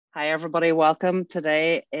Hi, everybody. Welcome.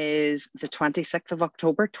 Today is the 26th of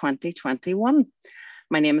October, 2021.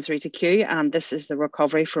 My name is Rita Q, and this is the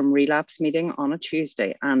Recovery from Relapse meeting on a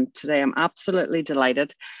Tuesday. And today I'm absolutely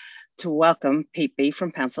delighted to welcome Pete B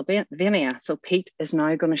from Pennsylvania. So Pete is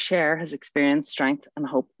now going to share his experience, strength, and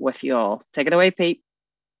hope with you all. Take it away, Pete.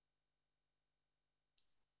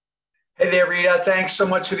 Hey there, Rita. Thanks so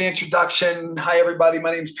much for the introduction. Hi, everybody.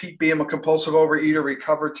 My name is Pete B. I'm a compulsive overeater,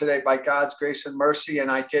 recovered today by God's grace and mercy.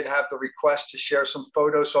 And I did have the request to share some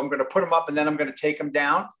photos. So I'm going to put them up and then I'm going to take them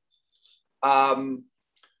down.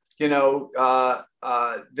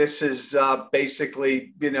 This is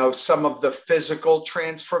basically, some of the physical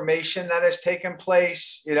transformation that has taken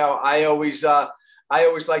place. I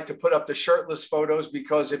always like to put up the shirtless photos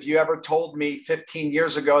because if you ever told me 15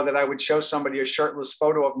 years ago that I would show somebody a shirtless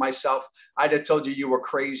photo of myself, I'd have told you were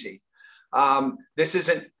crazy. This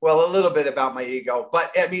isn't, well, a little bit about my ego, but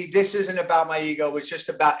I mean, this isn't about my ego. It's just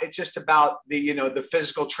about the, the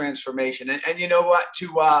physical transformation. And you know what,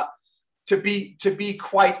 to be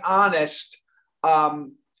quite honest, I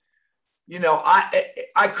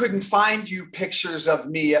couldn't find you pictures of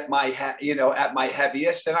me at my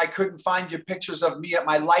heaviest, and I couldn't find you pictures of me at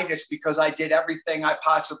my lightest because I did everything I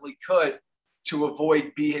possibly could to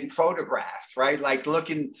avoid being photographed, right? Like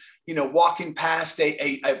walking past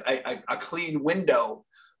a clean window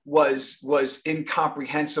was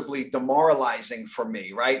incomprehensibly demoralizing for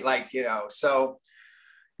me, right?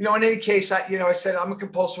 In any case, I said, I'm a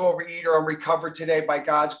compulsive overeater. I'm recovered today by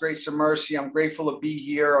God's grace and mercy. I'm grateful to be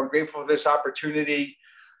here. I'm grateful for this opportunity.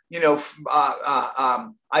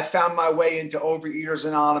 I found my way into Overeaters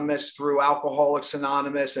Anonymous through Alcoholics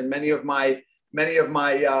Anonymous, and many of my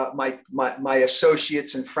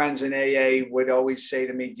associates and friends in AA would always say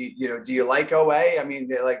to me, do you like OA? I mean,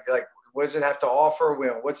 they're like, what does it have to offer?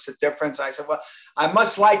 What's the difference? I said, well, I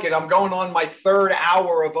must like it. I'm going on my third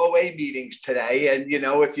hour of OA meetings today. And,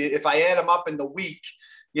 if I add them up in the week,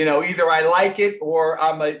 either I like it or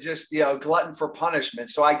I'm just glutton for punishment.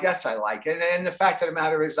 So I guess I like it. And the fact of the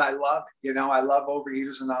matter is I love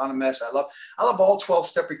Overeaters Anonymous. I love all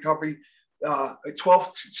 12-step recovery,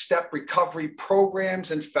 12-step recovery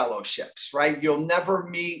programs and fellowships, right? I don't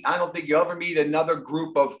think you'll ever meet another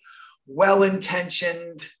group of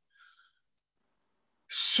well-intentioned,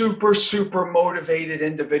 super motivated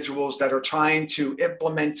individuals that are trying to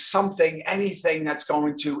implement anything that's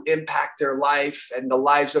going to impact their life and the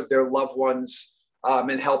lives of their loved ones,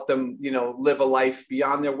 and help them, live a life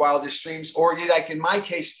beyond their wildest dreams, or like in my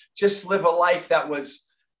case, just live a life that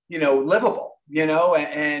was, livable,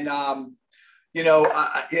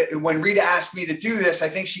 when Rita asked me to do this, I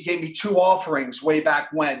think she gave me two offerings way back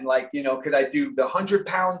when, could I do the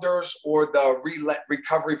 100-pounders or the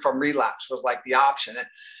recovery from relapse was like the option.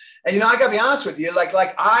 And I gotta be honest with you,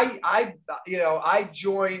 I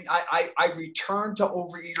returned to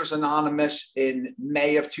Overeaters Anonymous in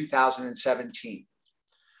May of 2017.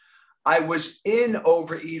 I was in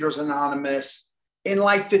Overeaters Anonymous in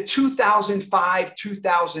the 2005,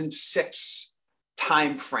 2006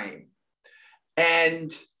 timeframe. And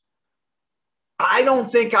I don't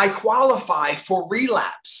think I qualify for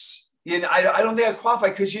relapse. I don't think I qualify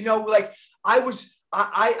because,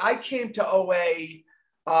 I came to OA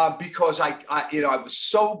because I was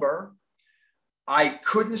sober. I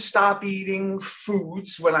couldn't stop eating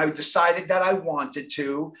foods when I decided that I wanted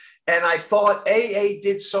to. And I thought AA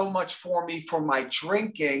did so much for me for my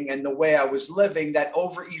drinking and the way I was living that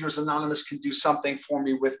Overeaters Anonymous can do something for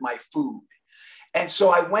me with my food. And so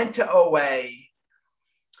I went to OA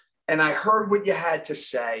and I heard what you had to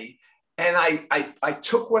say. And I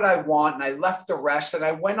took what I want and I left the rest, and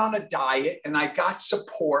I went on a diet and I got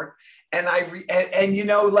support. And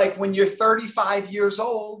when you're 35 years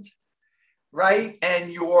old, right,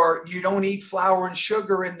 and you don't eat flour and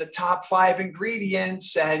sugar in the top 5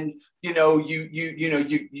 ingredients, and you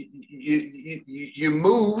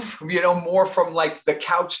move more from the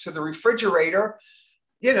couch to the refrigerator,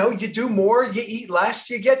 you do more, you eat less,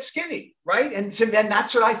 you get skinny, right? And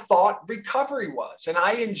that's what I thought recovery was. And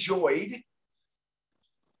I enjoyed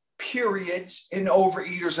periods in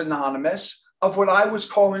Overeaters Anonymous of what I was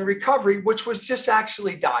calling recovery, which was just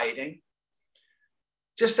actually dieting.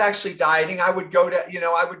 I would go to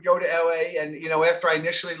LA, and, after I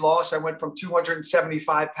initially lost, I went from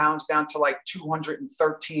 275 pounds down to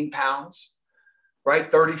 213 pounds.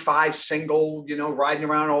 Right. 35 single, riding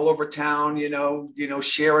around all over town,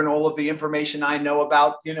 sharing all of the information I know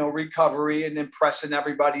about, recovery and impressing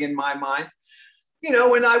everybody in my mind, and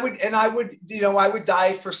I would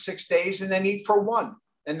diet for 6 days and then eat for 1.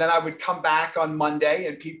 And then I would come back on Monday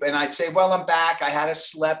and I'd say, well, I'm back. I had a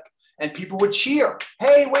slip. and people would cheer.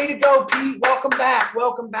 Hey, way to go, Pete. Welcome back.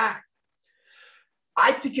 Welcome back.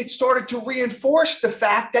 I think it started to reinforce the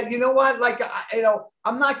fact that, you know what, like,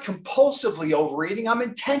 I'm not compulsively overeating. I'm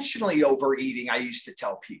intentionally overeating. I used to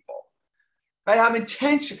tell people, right? I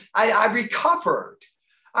recovered.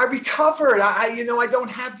 I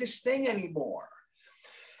don't have this thing anymore.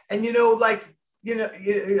 And,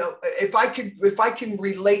 if I can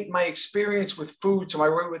relate my experience with food to my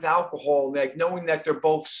work with alcohol, like knowing that they're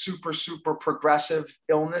both super, super progressive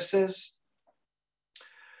illnesses,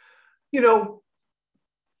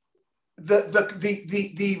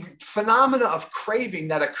 the phenomena of craving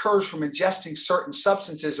that occurs from ingesting certain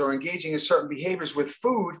substances or engaging in certain behaviors with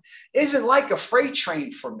food isn't like a freight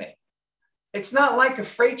train for me. It's not like a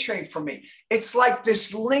freight train for me. It's like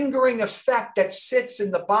this lingering effect that sits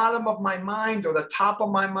in the bottom of my mind or the top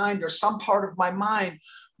of my mind or some part of my mind,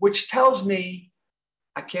 which tells me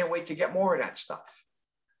I can't wait to get more of that stuff.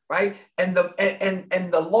 Right. And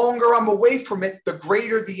the longer I'm away from it, the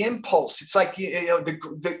greater the impulse. It's like,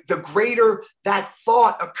 the greater that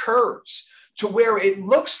thought occurs to where it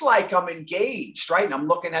looks like I'm engaged. Right. And I'm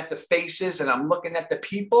looking at the faces and I'm looking at the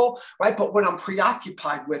people. Right. But what I'm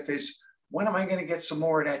preoccupied with is, when am I going to get some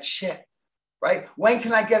more of that shit? Right. When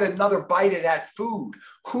can I get another bite of that food?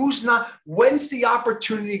 When's the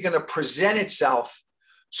opportunity going to present itself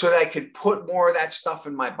so that I can put more of that stuff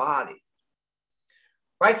in my body?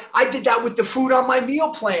 Right. I did that with the food on my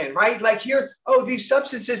meal plan, right? Like here, these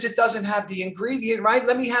substances, it doesn't have the ingredient, right?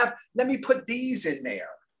 Let me put these in there,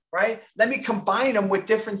 right? Let me combine them with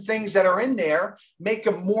different things that are in there, make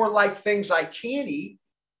them more like things I can eat,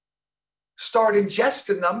 start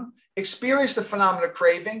ingesting them, experience the phenomenon of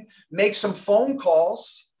craving, make some phone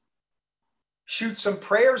calls, shoot some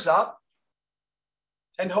prayers up,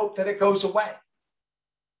 and hope that it goes away.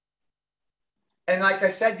 And like I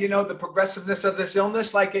said, the progressiveness of this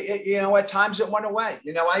illness, like at times it went away.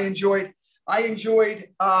 I enjoyed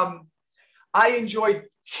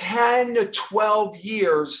 10 to 12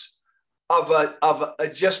 years of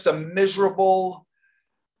just a miserable,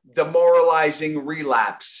 demoralizing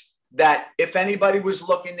relapse that if anybody was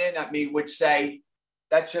looking in at me would say,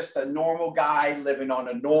 that's just a normal guy living on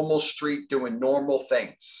a normal street doing normal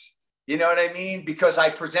things. You know what I mean? Because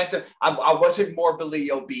I wasn't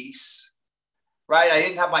morbidly obese. Right, I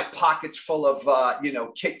didn't have my pockets full of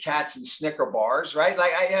Kit Kats and Snicker bars. Right,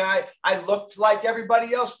 like I looked like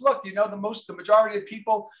everybody else looked. The majority of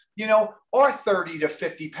people, are 30 to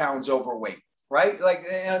 50 pounds overweight. Right, like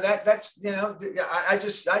that's I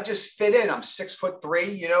just fit in. I'm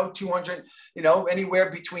 6'3", 200,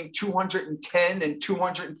 anywhere between 210 and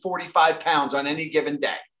 245 pounds on any given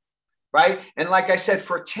day. Right, and like I said,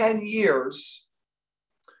 for 10 years.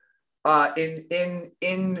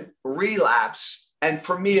 In relapse, and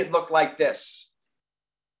for me it looked like this.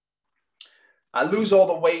 I lose all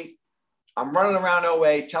the weight. I'm running around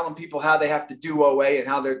OA telling people how they have to do OA and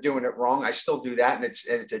how they're doing it wrong. I still do that, and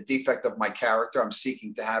it's a defect of my character. I'm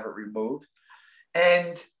seeking to have it removed.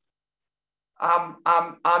 And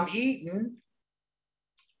I'm eating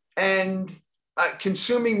and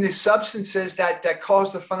consuming the substances that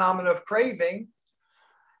cause the phenomenon of craving.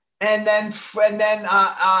 And then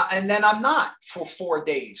I'm not for 4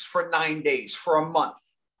 days, for 9 days, for a month,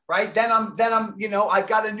 right? Then I'm, I've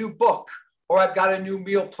got a new book, or I've got a new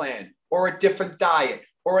meal plan, or a different diet,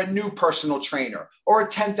 or a new personal trainer, or a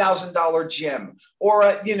 $10,000 gym, or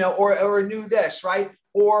or a new this, right?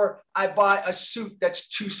 Or I buy a suit that's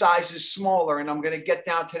 2 sizes smaller, and I'm going to get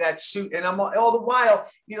down to that suit, and I'm all the while,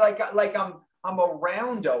 I'm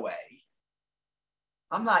around OA.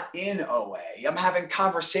 I'm not in OA. I'm having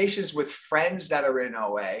conversations with friends that are in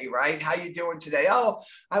OA, right? How you doing today? Oh,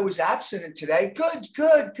 I was abstinent today. Good.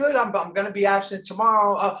 I'm going to be abstinent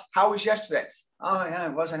tomorrow. Oh, how was yesterday? Oh, yeah, I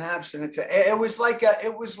wasn't abstinent today. It was just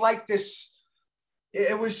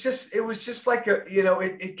like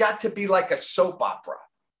it got to be like a soap opera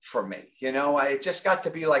for me. It just got to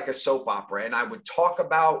be like a soap opera. And I would talk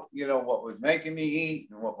about, what was making me eat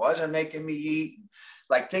and what wasn't making me eat.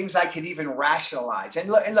 Like things I could even rationalize. And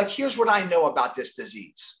look, here's what I know about this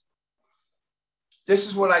disease. This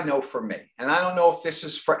is what I know for me. And I don't know if this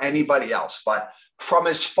is for anybody else, but from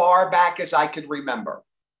as far back as I could remember,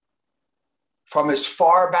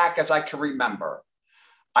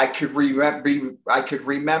 I could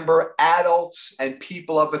remember adults and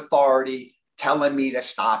people of authority telling me to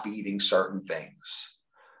stop eating certain things.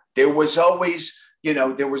 There was always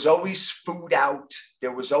food out.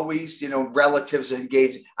 There was always, relatives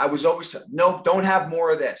engaged. I was always told, no, don't have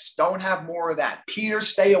more of this. Don't have more of that. Peter,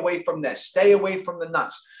 stay away from this. Stay away from the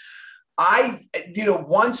nuts.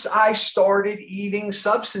 once I started eating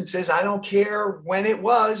substances, I don't care when it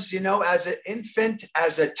was, as an infant,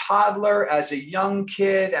 as a toddler, as a young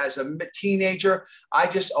kid, as a teenager, I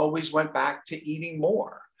just always went back to eating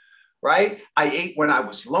more, right? I ate when I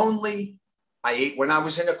was lonely. I ate when I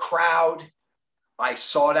was in a crowd. I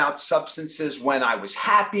sought out substances when I was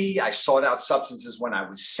happy. I sought out substances when I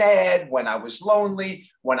was sad, when I was lonely,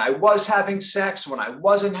 when I was having sex, when I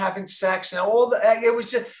wasn't having sex, and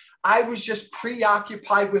I was just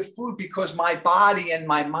preoccupied with food because my body and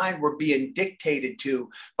my mind were being dictated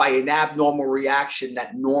to by an abnormal reaction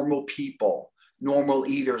that normal people, normal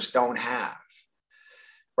eaters don't have.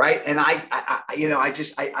 Right. And I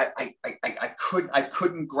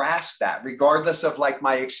couldn't grasp that, regardless of like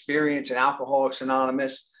my experience in Alcoholics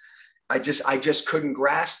Anonymous. I just couldn't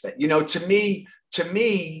grasp it. To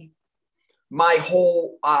me, my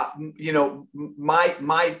whole, my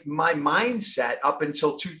mindset up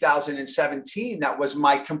until 2017, that was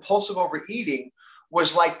my compulsive overeating,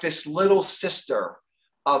 was like this little sister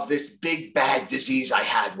of this big bad disease I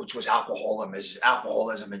had, which was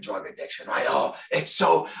alcoholism and drug addiction. Right? Oh, it's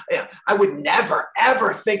so, I would never,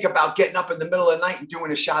 ever think about getting up in the middle of the night and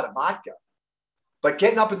doing a shot of vodka. But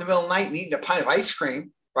getting up in the middle of the night and eating a pint of ice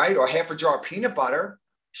cream, right? Or half a jar of peanut butter,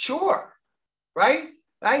 sure, right?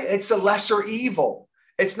 Right? It's a lesser evil.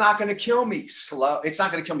 It's not going to kill me slow. It's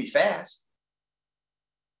not going to kill me fast.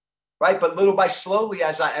 Right? But little by slowly,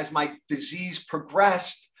 as my disease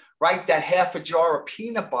progressed, right, that half a jar of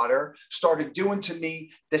peanut butter started doing to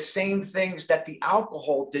me the same things that the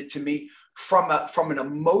alcohol did to me from an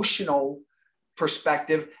emotional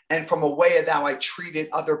perspective and from a way of how I treated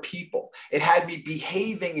other people. It had me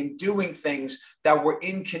behaving and doing things that were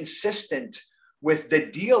inconsistent with the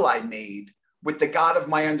deal I made with the God of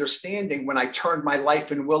my understanding when I turned my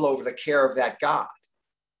life and will over the care of that God,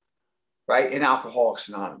 right, in Alcoholics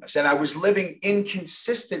Anonymous. And I was living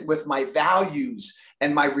inconsistent with my values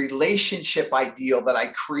and my relationship ideal that I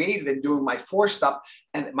created in doing my four-step,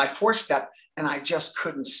 and I just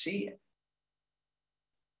couldn't see it.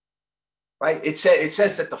 Right? It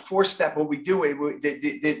says that the four-step, what we do,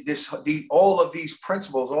 all of these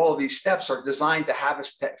principles, all of these steps are designed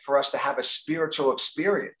for us to have a spiritual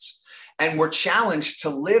experience. And we're challenged to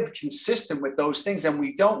live consistent with those things. And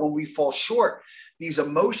we don't. When we fall short, these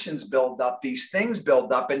emotions build up, these things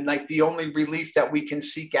build up. And like the only relief that we can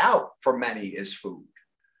seek out for many is food.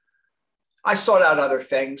 I sought out other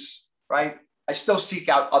things, right? I still seek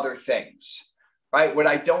out other things, right? What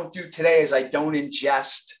I don't do today is I don't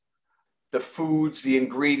ingest the foods, the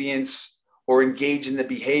ingredients, or engage in the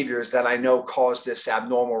behaviors that I know cause this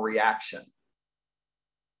abnormal reaction.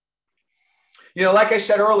 Like I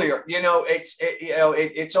said earlier,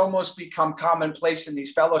 it's almost become commonplace in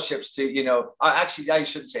these fellowships to, actually, I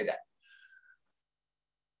shouldn't say that.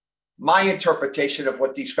 My interpretation of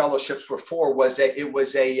what these fellowships were for was that it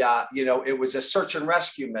was a search and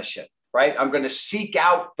rescue mission, right? I'm going to seek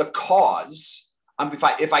out the cause.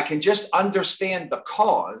 If I can just understand the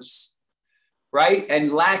cause, right,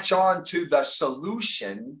 and latch on to the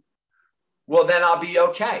solution, well, then I'll be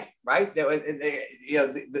okay, right?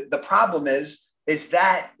 The problem is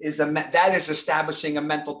that is establishing a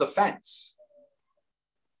mental defense.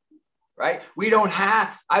 Right?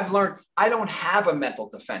 I've learned I don't have a mental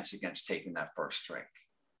defense against taking that first drink.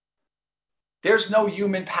 There's no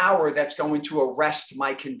human power that's going to arrest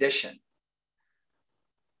my condition.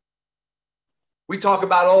 We talk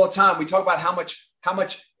about all the time. We talk about how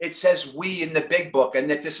much it says we in the big book, and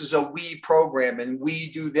that this is a we program, and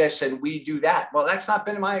we do this and we do that. Well, that's not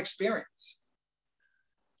been my experience.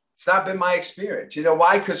 It's not been my experience. You know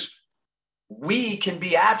why? Because we can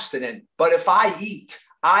be abstinent, but if I eat,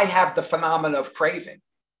 I have the phenomenon of craving,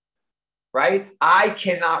 right? I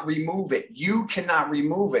cannot remove it. You cannot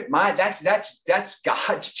remove it. That's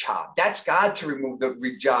God's job. That's God to remove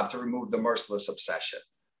the merciless obsession,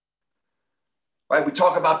 right? We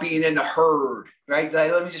talk about being in the herd, right?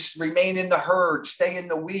 Let me just remain in the herd, stay in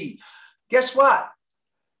the we. Guess what?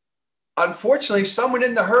 Unfortunately, someone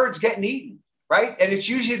in the herd's getting eaten, right? And it's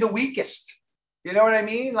usually the weakest. You know what I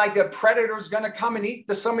mean? Like a predator is going to come and eat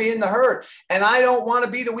somebody in the herd, and I don't want to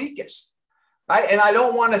be the weakest, right? And I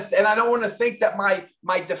don't want to think that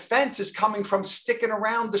my defense is coming from sticking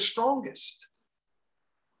around the strongest,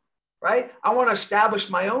 right? I want to establish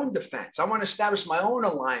my own defense. I want to establish my own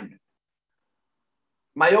alignment,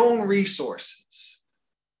 my own resources,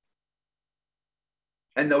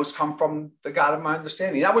 and those come from the God of my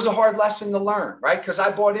understanding. That was a hard lesson to learn, right? Because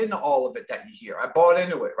I bought into all of it that you hear. I bought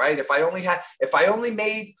into it, right? If I only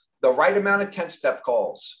made the right amount of 10-step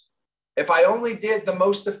calls, if I only did the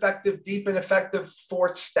most effective, deep and effective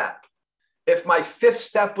fourth step, if my fifth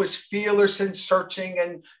step was fearless and searching,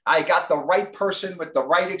 and I got the right person with the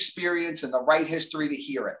right experience and the right history to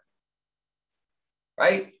hear it,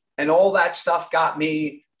 right? And all that stuff got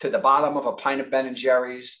me to the bottom of a pint of Ben &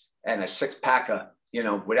 Jerry's and a 6-pack of,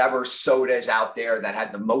 whatever sodas out there that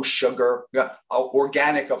had the most sugar,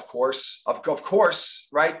 organic, of course,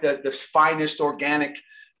 right? The finest organic,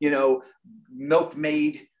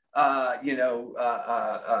 milk-made,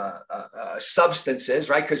 substances,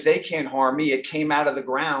 right? Because they can't harm me. It came out of the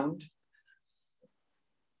ground.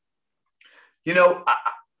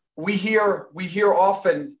 We hear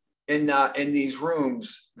often in these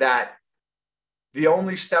rooms that the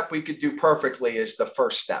only step we could do perfectly is the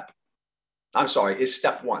first step. Is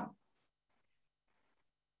step one.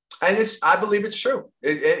 And I believe it's true.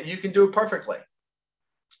 You can do it perfectly.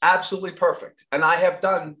 Absolutely perfect. And I have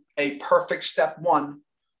done a perfect step one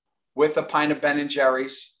with a pint of Ben &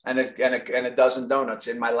 Jerry's and a dozen donuts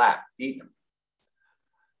in my lap, eating them.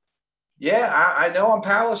 Yeah, I know I'm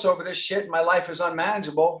powerless over this shit. My life is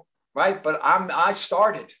unmanageable, right? But I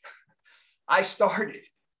started.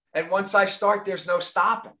 And once I start, there's no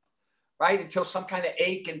stopping, right? Until some kind of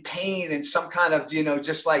ache and pain and some kind of,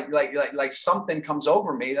 just like something comes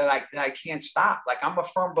over me that I can't stop. Like, I'm a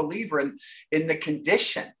firm believer in the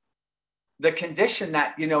condition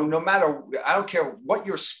that, no matter, I don't care what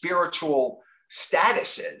your spiritual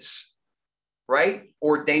status is, right?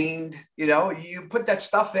 Ordained, you put that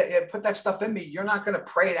stuff in me, you're not going to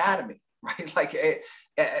pray it out of me, right? Like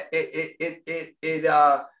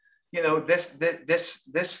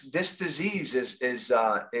this disease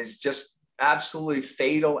is just absolutely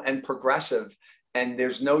fatal and progressive. And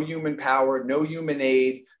there's no human power, no human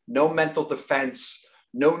aid, no mental defense,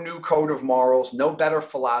 no new code of morals, no better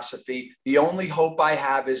philosophy. The only hope I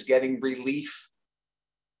have is getting relief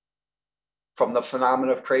from the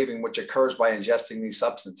phenomenon of craving, which occurs by ingesting these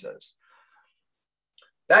substances.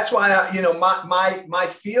 That's why, my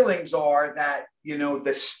feelings are that,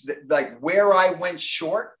 like where I went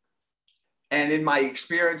short, and in my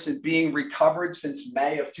experience in being recovered since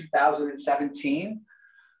May of 2017,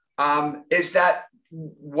 is that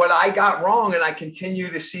what I got wrong, and I continue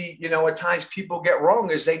to see, at times people get wrong,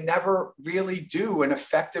 is they never really do an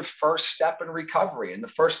effective first step in recovery. And the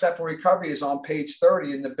first step in recovery is on page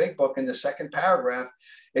 30 in the big book, in the second paragraph.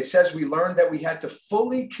 It says, we learned that we had to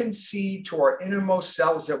fully concede to our innermost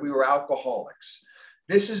selves that we were alcoholics.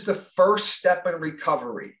 This is the first step in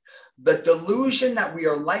recovery. The delusion that we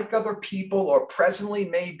are like other people or presently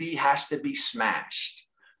may be has to be smashed,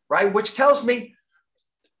 right? Which tells me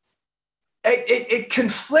it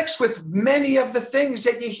conflicts with many of the things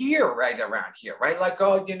that you hear right around here, right? Like,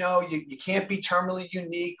 oh, you can't be terminally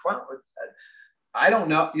unique. Well, I don't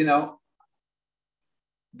know,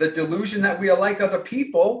 the delusion that we are like other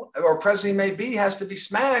people or presently may be has to be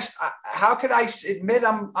smashed. How could I admit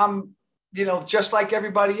I'm just like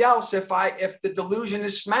everybody else if the delusion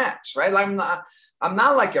is smashed, right? I'm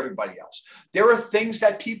not like everybody else. There are things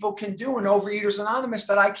that people can do in Overeaters Anonymous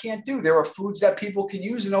that I can't do. There are foods that people can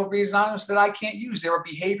use in Overeaters Anonymous that I can't use. There are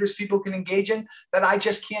behaviors people can engage in that I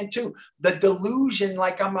just can't do. The delusion,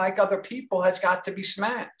 like I'm like other people, has got to be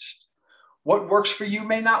smashed. What works for you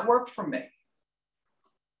may not work for me.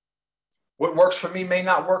 What works for me may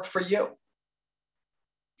not work for you.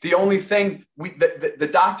 The only thing, the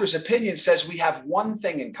doctor's opinion says we have one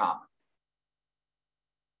thing in common.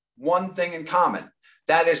 One thing in common.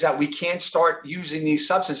 That is that we can't start using these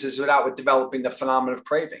substances without developing the phenomenon of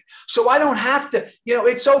craving. So I don't have to,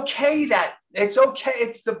 it's okay.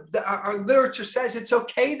 Our literature says it's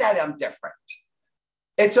okay that I'm different.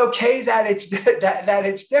 It's okay that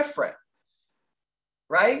it's different,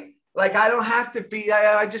 right? Like I don't have to be,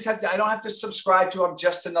 I don't have to subscribe to I'm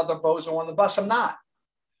just another bozo on the bus. I'm not.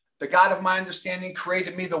 The God of my understanding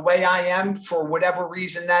created me the way I am for whatever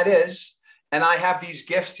reason that is. And I have these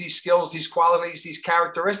gifts, these skills, these qualities, these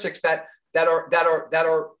characteristics that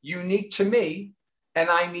are unique to me. And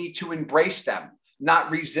I need to embrace them,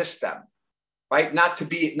 not resist them, right? Not to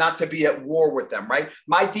be at war with them, right?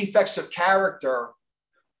 My defects of character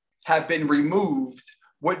have been removed.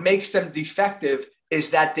 What makes them defective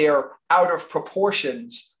is that they're out of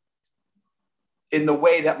proportions in the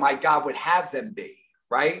way that my God would have them be,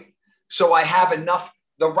 right? So I have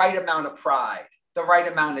the right amount of pride, the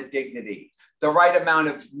right amount of dignity, the right amount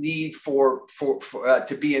of need for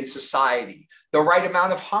to be in society, the right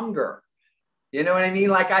amount of hunger. You know what I mean?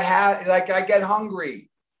 Like I get hungry.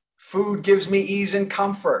 Food gives me ease and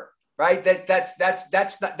comfort, right? That's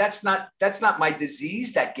not my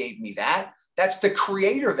disease that gave me that. That's the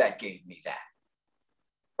Creator that gave me that.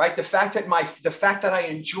 Right? The fact that I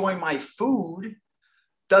enjoy my food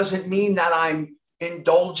doesn't mean that I'm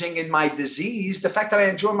indulging in my disease. The fact that I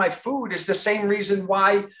enjoy my food is the same reason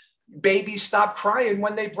why babies stop crying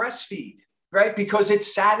when they breastfeed, right? Because it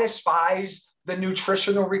satisfies the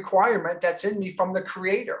nutritional requirement that's in me from the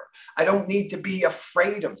creator. I don't need to be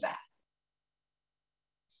afraid of that.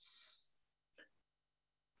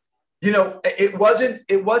 You know, it wasn't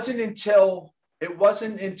until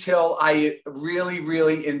I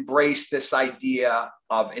really embraced this idea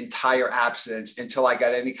of entire abstinence until I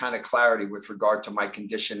got any kind of clarity with regard to my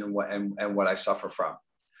condition and what I suffer from.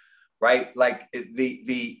 Right. Like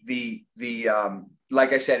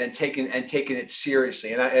like I said, and taking it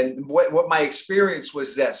seriously. And what my experience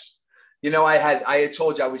was this. You know, I had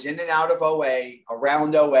told you I was in and out of OA,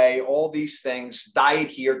 around OA, all these things, diet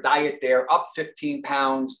here, diet there, up 15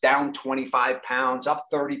 pounds, down 25 pounds, up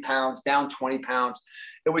 30 pounds, down 20 pounds.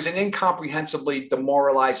 It was an incomprehensibly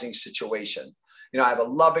demoralizing situation. You know, I have a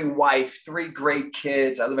loving wife, 3 great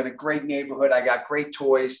kids. I live in a great neighborhood. I got great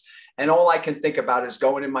toys. And all I can think about is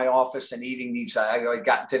going in my office and eating these. I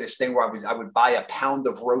got into this thing where I would buy a pound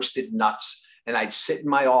of roasted nuts and I'd sit in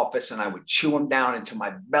my office and I would chew them down until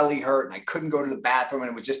my belly hurt and I couldn't go to the bathroom.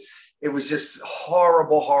 And it was just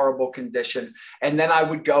horrible, horrible condition. And then I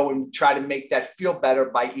would go and try to make that feel better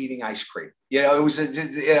by eating ice cream. You know, it was,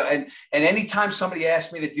 and anytime somebody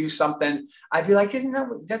asked me to do something, I'd be like,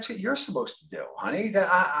 that's what you're supposed to do, honey.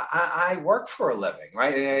 I work for a living,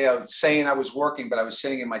 right? And I was saying I was working, but I was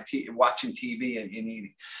sitting in my watching TV and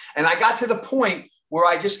eating. And I got to the point where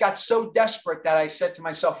I just got so desperate that I said to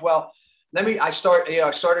myself, well, I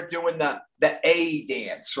started doing the A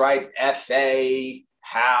dance, right? FA,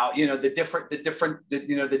 how,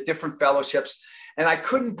 the different fellowships. And I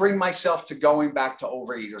couldn't bring myself to going back to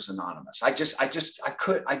Overeaters Anonymous. I just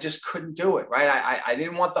couldn't do it. Right. I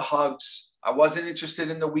didn't want the hugs. I wasn't interested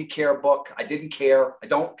in the We Care book. I didn't care. I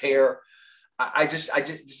don't care. This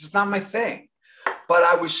is not my thing. But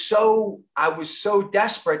I was so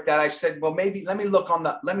desperate that I said, well, maybe let me look on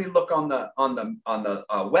the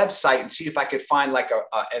website and see if I could find like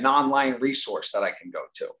an online resource that I can go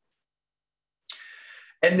to.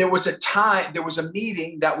 And there was a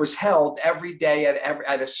meeting that was held every day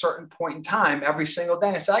at a certain point in time, every single day.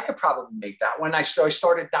 And I said, I could probably make that one. I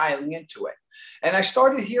started dialing into it. And I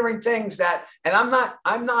started hearing things that, and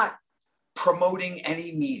I'm not promoting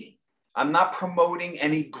any meeting. I'm not promoting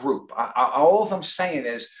any group. All I'm saying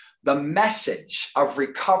is the message of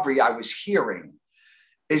recovery I was hearing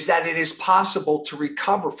is that it is possible to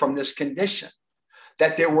recover from this condition.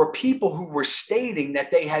 That there were people who were stating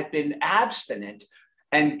that they had been abstinent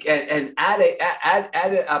and at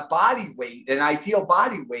a body weight, an ideal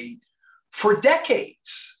body weight for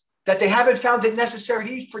decades, that they haven't found it necessary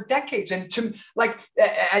to eat for decades. And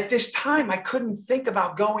at this time, I couldn't think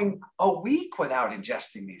about going a week without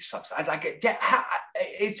ingesting these substances.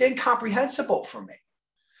 It's incomprehensible for me.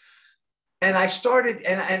 And I started,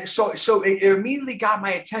 and so it immediately got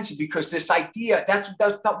my attention because this idea,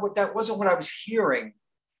 that wasn't what I was hearing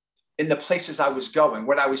in the places I was going.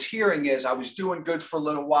 What I was hearing is I was doing good for a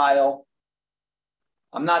little while.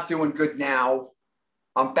 I'm not doing good now.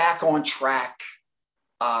 I'm back on track.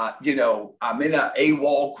 I'm in a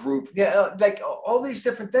AWOL group. Yeah, like all these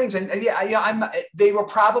different things. And they were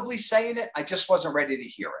probably saying it. I just wasn't ready to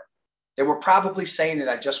hear it. They were probably saying it.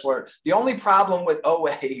 The only problem with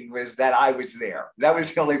OA was that I was there. That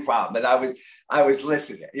was the only problem, that I was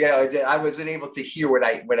listening. I wasn't able to hear what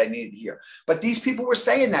I needed to hear. But these people were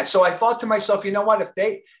saying that. So I thought to myself, you know what, if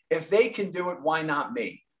they can do it, why not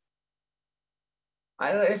me?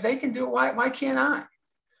 If they can do it, why can't I?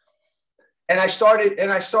 And I started,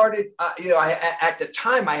 at the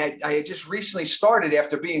time I had just recently started,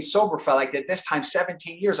 after being sober for like at this time,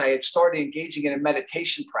 17 years, I had started engaging in a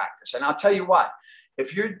meditation practice. And I'll tell you what,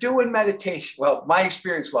 if you're doing meditation, well, my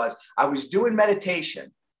experience was I was doing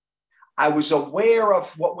meditation. I was aware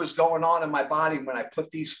of what was going on in my body when I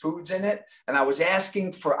put these foods in it. And I was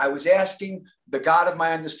asking the God of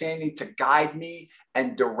my understanding to guide me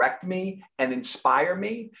and direct me and inspire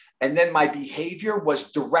me. And then my behavior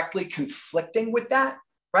was directly conflicting with that,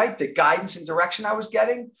 right? The guidance and direction I was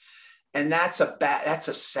getting. And that's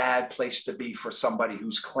a sad place to be for somebody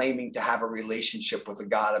who's claiming to have a relationship with the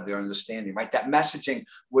God of their understanding, right? That messaging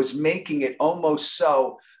was making it almost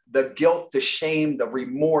so the guilt, the shame, the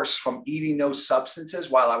remorse from eating those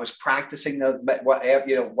substances while I was practicing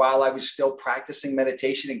while I was still practicing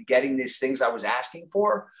meditation and getting these things I was asking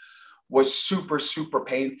for was super, super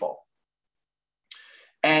painful.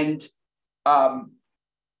 And I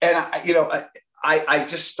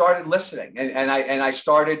just started listening and I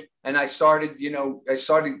started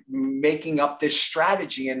making up this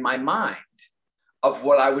strategy in my mind of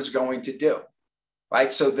what I was going to do.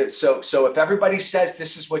 right? So if everybody says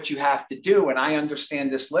this is what you have to do, and I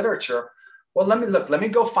understand this literature, well, let me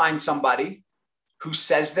go find somebody who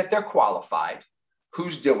says that they're qualified,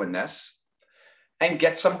 who's doing this, and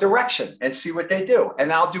get some direction and see what they do.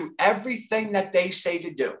 And I'll do everything that they say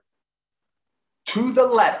to do, to the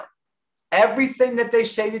letter, everything that they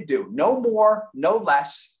say to do, no more, no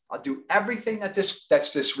less. I'll do everything that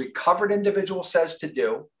this recovered individual says to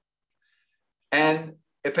do. And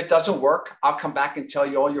if it doesn't work, I'll come back and tell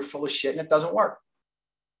you, oh, you're full of shit and it doesn't work.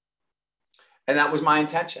 And that was my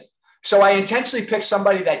intention. So I intentionally picked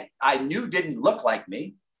somebody that I knew didn't look like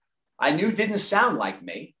me. I knew didn't sound like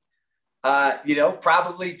me.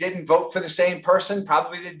 Probably didn't vote for the same person,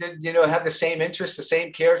 probably didn't, have the same interests, the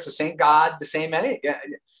same cares, the same God, the same any.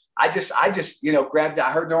 I just, grabbed,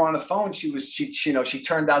 I heard her on the phone. She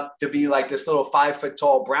turned out to be like this little 5 foot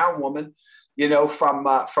tall brown woman,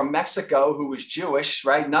 from Mexico, who was Jewish,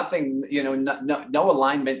 right? Nothing, no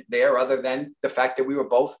alignment there other than the fact that we were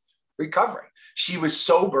both recovering. She was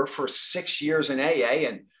sober for 6 years in AA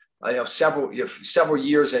and several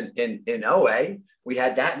years in OA. We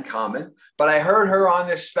had that in common. But I heard her on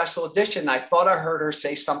this special edition. I thought I heard her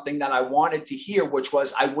say something that I wanted to hear, which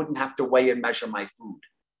was I wouldn't have to weigh and measure my food,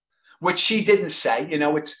 which she didn't say.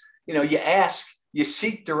 You ask, you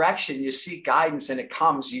seek direction, you seek guidance, and it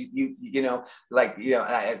comes. They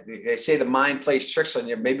say the mind plays tricks on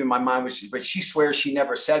you. Maybe my mind was, but she swears she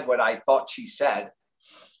never said what I thought she said.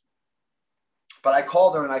 But I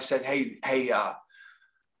called her and I said, hey,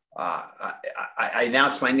 I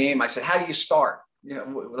announced my name. I said, how do you start?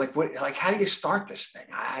 How do you start this thing?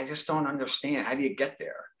 I just don't understand. How do you get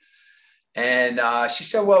there? And she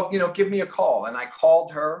said, well, give me a call. And I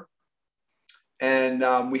called her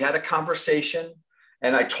and we had a conversation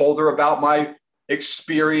and I told her about my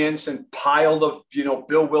experience and piled of,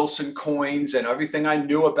 Bill Wilson coins and everything I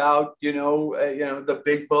knew about, the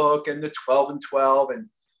big book and the 12 and 12 and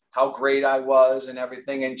how great I was and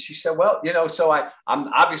everything. And she said, well, so I'm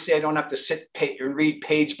obviously I don't have to sit and read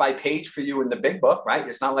page by page for you in the big book, right?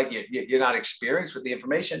 It's not like you're not experienced with the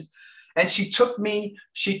information. And she took me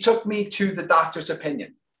to the doctor's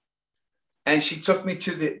opinion. And she took me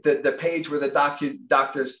to the page where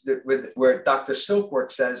where Dr.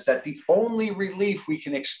 Silkworth says that the only relief we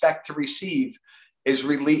can expect to receive is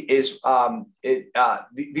the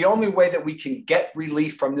only way that we can get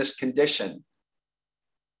relief from this condition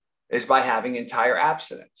is by having entire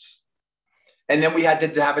abstinence. And then we had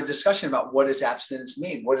to have a discussion about what does abstinence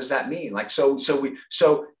mean? What does that mean?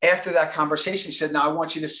 So after that conversation, she said, now I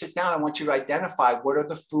want you to sit down. I want you to identify what are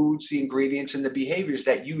the foods, the ingredients, and the behaviors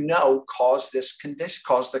that cause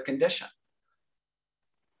the condition.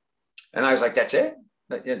 And I was like, that's it?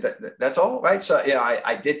 That's all, right? So,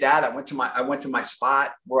 I did that. I went to my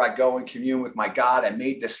spot where I go and commune with my God. I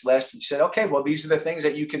made this list and she said, okay, well, these are the things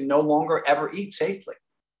that you can no longer ever eat safely.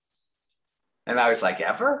 And I was like,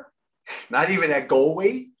 ever? Not even at goal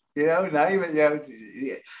weight, not even,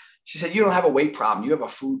 She said, you don't have a weight problem. You have a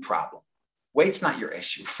food problem. Weight's not your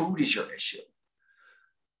issue. Food is your issue.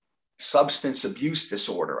 Substance abuse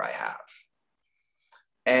disorder I have.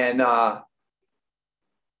 And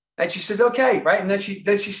she says, okay, right? And then she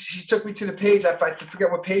took me to the page. I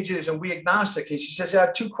forget what page it is, and We Agnostic. And she says, I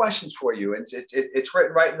have 2 questions for you. And it's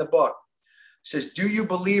written right in the book. Says, do you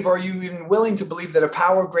believe, or are you even willing to believe that a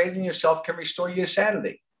power greater than yourself can restore you to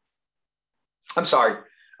sanity? I'm sorry.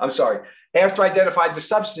 After I identified the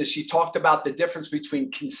substance, she talked about the difference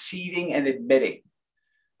between conceding and admitting,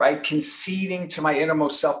 right? Conceding to my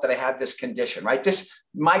innermost self that I have this condition, right?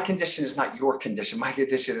 My condition is not your condition. My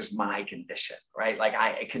condition is my condition, right?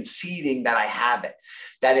 Conceding that I have it,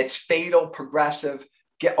 that it's fatal, progressive,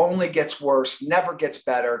 only gets worse, never gets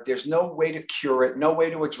better. There's no way to cure it, no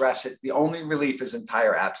way to address it. The only relief is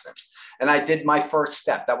entire abstinence. And I did my first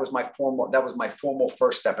step. That was my formal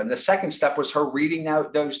first step. And the second step was her reading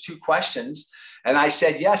out those 2 questions. And I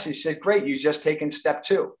said, yes. And she said, great, you just taken step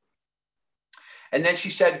 2. And then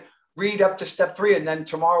she said, read up to step 3. And then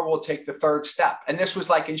tomorrow we'll take the 3rd step. And this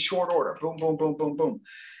was like in short order, boom, boom, boom, boom, boom.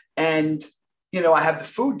 And, I have the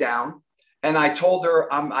food down. And I told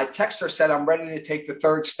her, I texted her, said, I'm ready to take the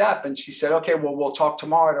 3rd step. And she said, okay, well, we'll talk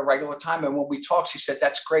tomorrow at a regular time. And when we talked, she said,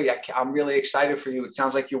 that's great. I'm really excited for you. It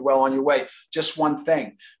sounds like you're well on your way. Just one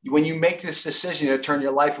thing, when you make this decision to turn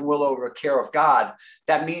your life and will over to care of God,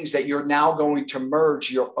 that means that you're now going to merge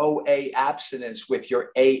your OA abstinence with your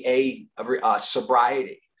AA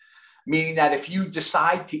sobriety. Meaning that if you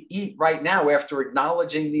decide to eat right now, after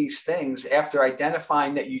acknowledging these things, after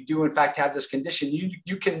identifying that you do in fact have this condition,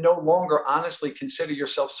 you can no longer honestly consider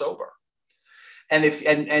yourself sober. And if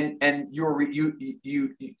and you'll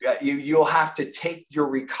have to take your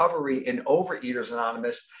recovery in Overeaters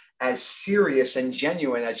Anonymous as serious and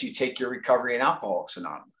genuine as you take your recovery in Alcoholics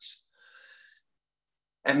Anonymous.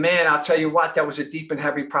 And man, I'll tell you what, that was a deep and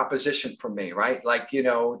heavy proposition for me, right? Like,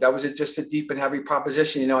 that was just a deep and heavy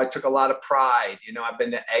proposition. I took a lot of pride. I've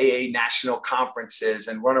been to AA national conferences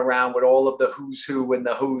and run around with all of the who's who and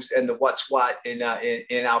the who's and the what's what in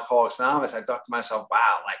Alcoholics Anonymous. I thought to myself,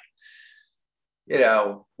 wow, like,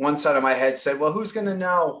 one side of my head said, well, who's going to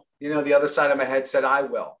know? The other side of my head said, I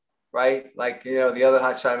will. Right? Like, the other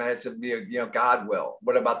side of my head said, God will.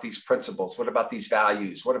 What about these principles? What about these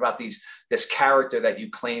values? What about this character that you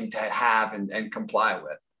claim to have and comply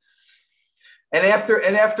with? And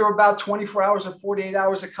after about 24 hours or 48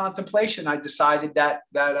 hours of contemplation, I decided that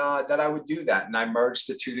I would do that. And I merged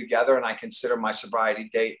the two together, and I consider my sobriety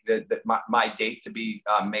date, my date to be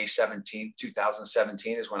May 17th,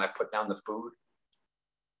 2017 is when I put down the food.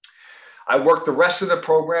 I worked the rest of the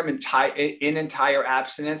program in entire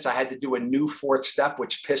abstinence. I had to do a new fourth step,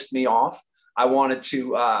 which pissed me off. I wanted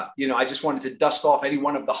to, I just wanted to dust off any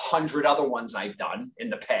one of the 100 other ones I've done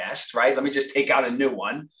in the past, right? Let me just take out a new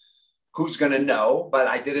one. Who's going to know? But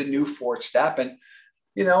I did a new fourth step, and,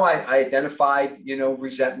 I identified,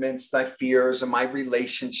 resentments, my fears, and my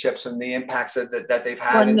relationships, and the impacts that they've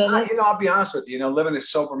had. And I'll be honest with you, living a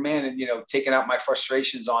sober man and, taking out my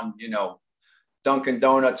frustrations on, Dunkin'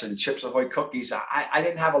 Donuts and Chips Ahoy cookies. I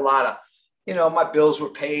didn't have a lot of, my bills were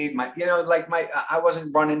paid. I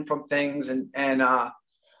wasn't running from things, and I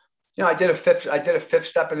did a fifth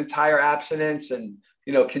step in entire abstinence, and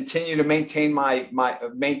continue to maintain my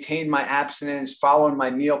abstinence, following my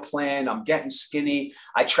meal plan. I'm getting skinny.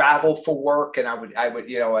 I travel for work, and I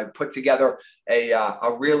put together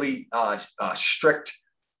a really strict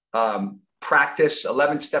practice,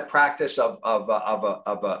 11-step practice of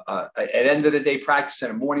an end of the day practice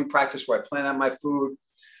and a morning practice where I plan out my food.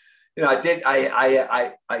 I'm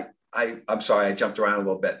sorry, I jumped around a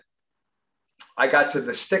little bit. I got to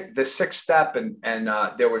the sixth step, and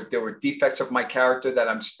there were defects of my character that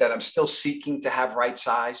I'm still seeking to have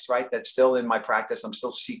right-sized, right? That's still in my practice. I'm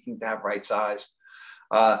still seeking to have right-sized.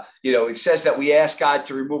 It says that we ask God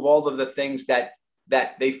to remove all of the things that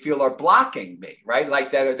they feel are blocking me, right?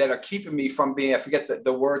 Like that are keeping me from being, I forget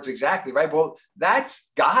the words exactly, right? Well,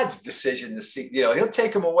 that's God's decision to see, he'll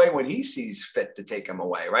take them away when he sees fit to take them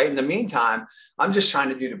away, right? In the meantime, I'm just trying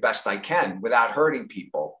to do the best I can without hurting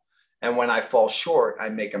people. And when I fall short, I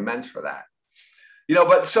make amends for that.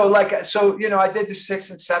 I did the sixth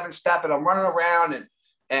and seventh step, and I'm running around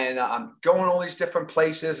and I'm going all these different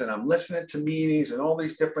places, and I'm listening to meetings and all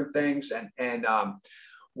these different things. And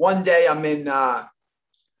one day I'm in Long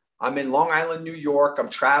Island, New York. I'm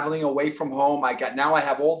traveling away from home. I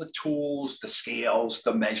have all the tools, the scales,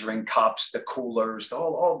 the measuring cups, the coolers,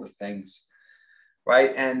 all the things,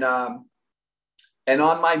 right? And on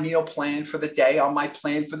my meal plan for the day,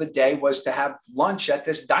 was to have lunch at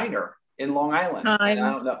this diner in Long Island. I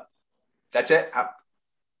don't know. That's it.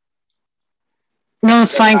 No,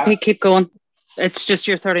 it's fine. Keep going. It's just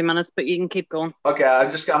your 30 minutes, but you can keep going. Okay.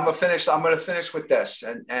 I'm going to finish with this.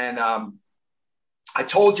 And I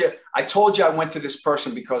told you I went to this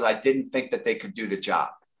person because I didn't think that they could do the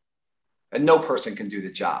job, and no person can do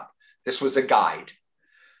the job. This was a guide.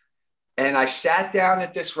 And I sat down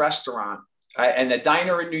at this restaurant, and the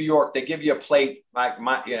diner in New York, they give you a plate like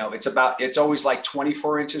it's always like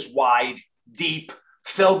 24 inches wide, deep,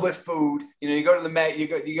 filled with food. You go to the menu,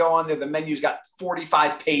 you go on there, the menu's got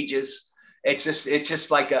 45 pages. It's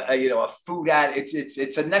just like a food ad.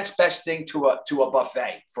 It's the next best thing to a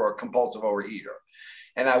buffet for a compulsive overeater.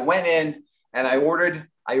 And I went in and I ordered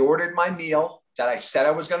my meal that I said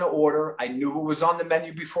I was going to order. I knew it was on the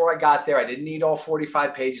menu before I got there. I didn't need all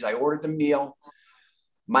 45 pages. I ordered the meal.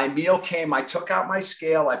 My meal came. I took out my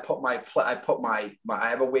scale. I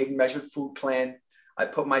have a weighed and measured food plan. I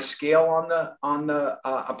put my scale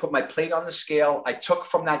I put my plate on the scale. I took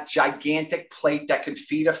from that gigantic plate that could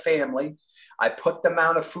feed a family. I put the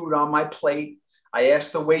amount of food on my plate. I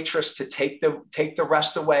asked the waitress to take the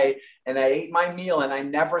rest away, and I ate my meal, and I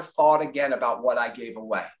never thought again about what I gave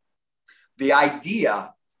away. The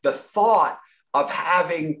thought of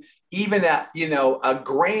having even a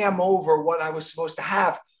gram over what I was supposed to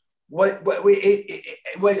have,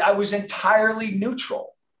 I was entirely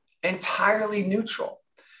neutral,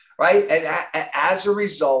 right? And as a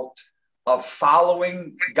result of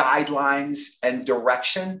following guidelines and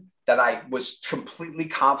direction that I was completely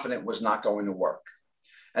confident was not going to work.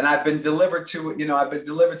 And I've been delivered to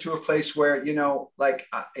a place where,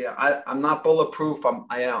 I'm not bulletproof. I'm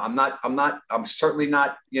certainly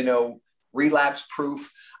not, relapse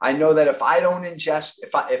proof. I know that if I don't ingest,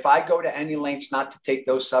 if I go to any lengths not to take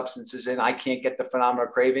those substances in, I can't get the phenomenal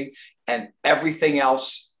craving, and everything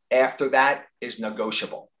else after that is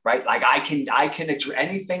negotiable, right? Like I can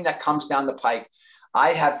anything that comes down the pike.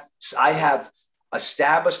 I have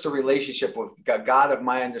established a relationship with a God of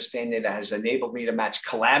my understanding that has enabled me to match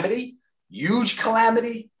calamity, huge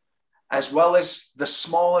calamity, as well as the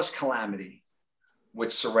smallest calamity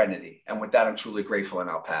with serenity. And with that, I'm truly grateful, and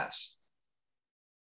I'll pass.